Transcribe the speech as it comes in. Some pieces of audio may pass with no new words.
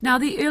Now,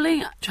 the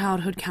Early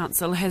Childhood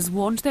Council has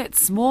warned that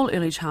small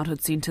early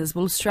childhood centres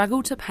will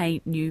struggle to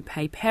pay new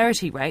pay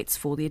parity rates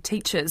for their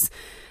teachers.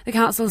 The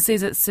council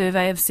says its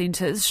survey of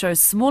centres shows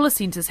smaller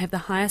centres have the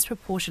highest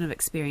proportion of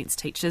experienced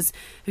teachers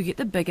who get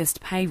the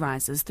biggest pay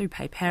rises through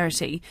pay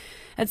parity.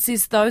 It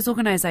says those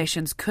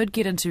organisations could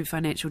get into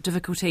financial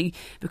difficulty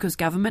because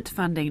government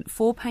funding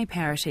for pay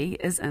parity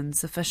is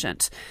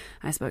insufficient.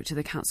 I spoke to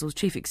the council's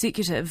chief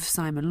executive,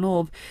 Simon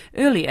Laub,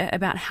 earlier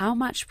about how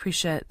much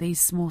pressure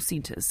these small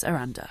centres are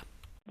under.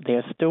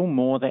 There's still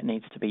more that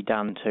needs to be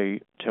done to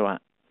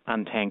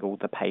untangle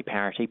the pay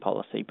parity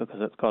policy because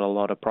it's got a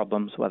lot of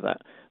problems with it.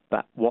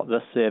 But what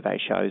this survey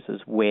shows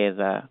is where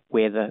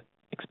the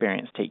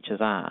experienced teachers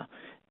are.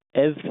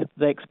 If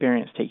the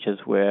experienced teachers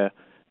were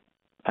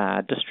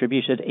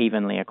distributed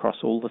evenly across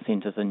all the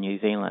centres in New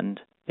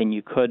Zealand, then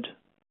you could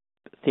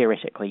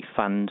theoretically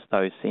fund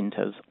those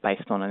centres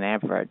based on an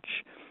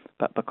average.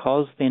 But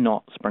because they're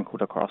not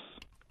sprinkled across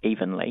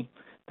evenly,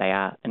 they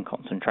are in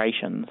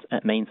concentrations,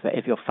 it means that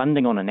if you're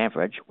funding on an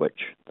average, which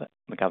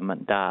the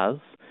government does,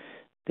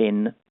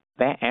 then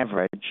that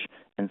average,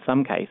 in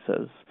some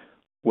cases,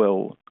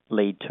 will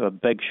lead to a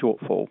big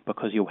shortfall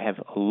because you'll have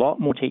a lot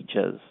more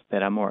teachers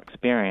that are more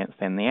experienced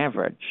than the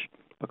average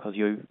because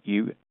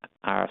you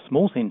are a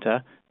small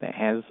centre that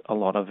has a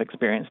lot of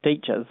experienced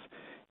teachers,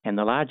 and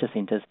the larger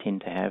centres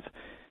tend to have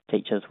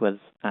teachers with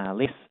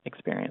less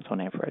experience on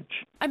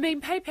average. I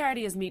mean, pay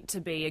parity is meant to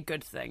be a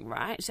good thing,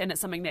 right? And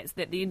it's something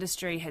that the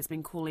industry has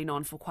been calling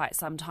on for quite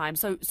some time.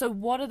 So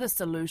what are the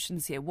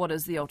solutions here? What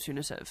is the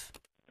alternative?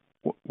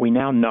 We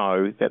now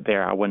know that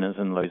there are winners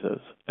and losers.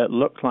 It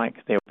looked like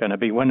there were going to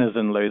be winners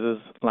and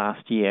losers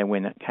last year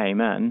when it came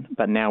in,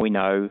 but now we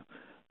know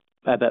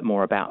a bit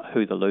more about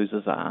who the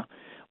losers are.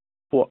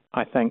 What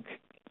I think,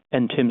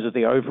 in terms of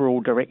the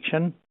overall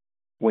direction,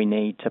 we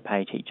need to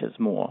pay teachers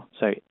more.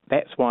 So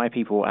that's why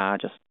people are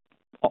just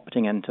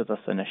opting into this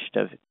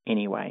initiative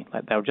anyway.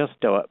 Like, they'll just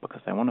do it because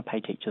they want to pay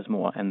teachers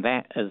more, and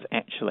that is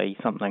actually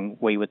something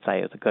we would say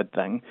is a good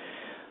thing.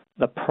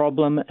 The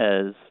problem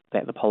is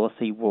that the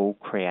policy will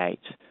create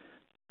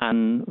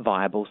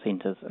unviable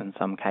centres in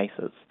some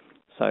cases.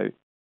 So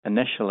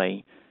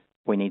initially,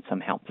 we need some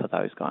help for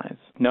those guys.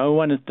 No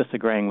one is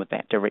disagreeing with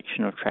that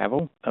direction of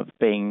travel, of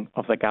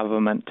the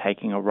government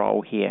taking a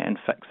role here and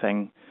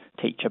fixing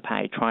teacher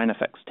pay, trying to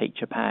fix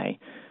teacher pay,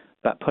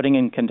 but putting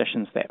in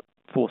conditions that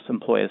force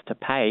employers to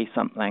pay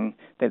something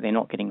that they're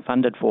not getting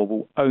funded for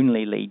will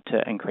only lead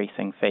to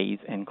increasing fees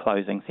and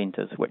closing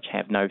centres which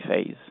have no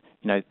fees.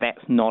 That's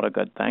not a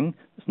good thing.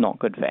 It's not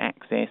good for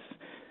access.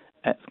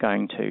 It's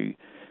going to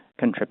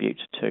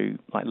contribute to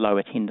low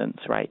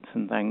attendance rates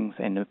and things,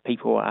 and if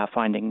people are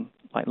finding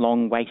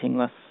long waiting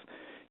lists,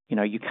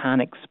 you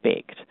can't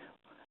expect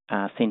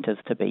centres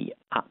to be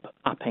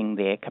upping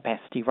their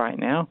capacity right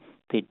now.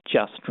 They're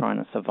just trying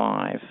to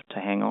survive to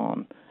hang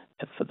on,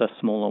 for the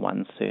smaller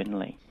ones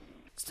certainly.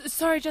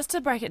 Sorry, just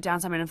to break it down,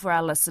 Simon, and for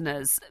our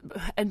listeners,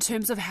 in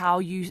terms of how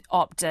you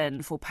opt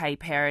in for pay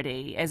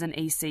parity as an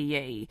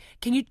ECE,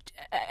 can you,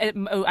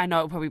 I know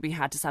it'll probably be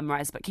hard to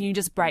summarise, but can you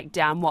just break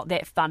down what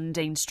that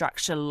funding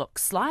structure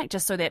looks like,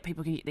 just so that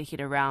people can get their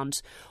head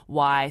around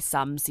why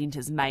some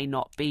centres may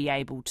not be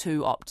able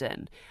to opt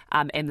in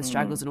and the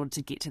struggles in order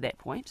to get to that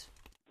point?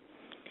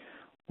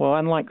 Well,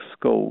 unlike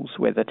schools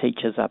where the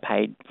teachers are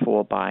paid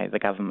for by the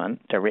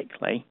government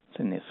directly, it's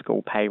in their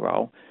school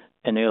payroll,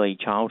 in early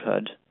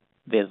childhood,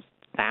 there's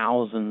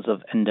thousands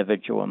of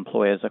individual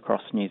employers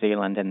across New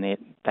Zealand, and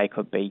they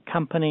could be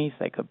companies,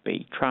 they could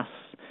be trusts,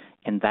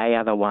 and they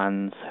are the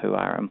ones who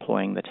are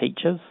employing the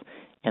teachers,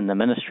 and the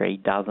ministry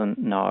doesn't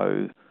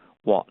know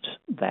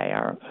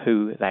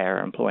who they are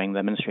employing.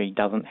 The ministry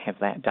doesn't have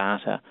that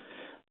data.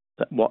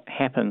 But what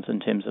happens in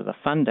terms of the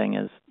funding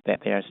is that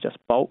there's just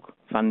bulk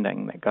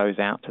funding that goes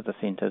out to the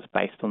centres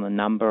based on the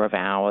number of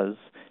hours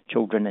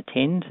children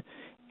attend,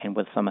 and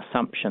with some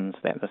assumptions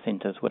that the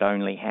centres would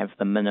only have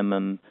the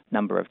minimum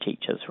number of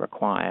teachers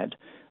required.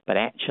 But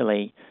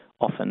actually,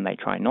 often they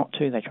try not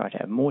to. They try to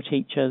have more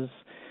teachers.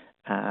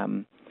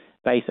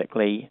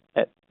 Basically,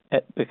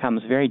 it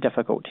becomes very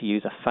difficult to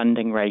use a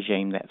funding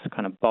regime that's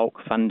kind of bulk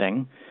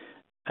funding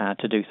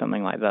to do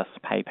something like this,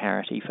 pay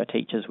parity for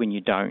teachers, when you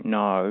don't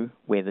know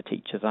where the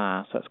teachers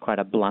are. So it's quite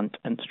a blunt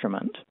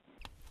instrument.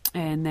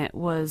 And that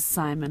was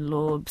Simon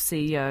Laub,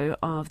 CEO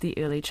of the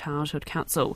Early Childhood Council.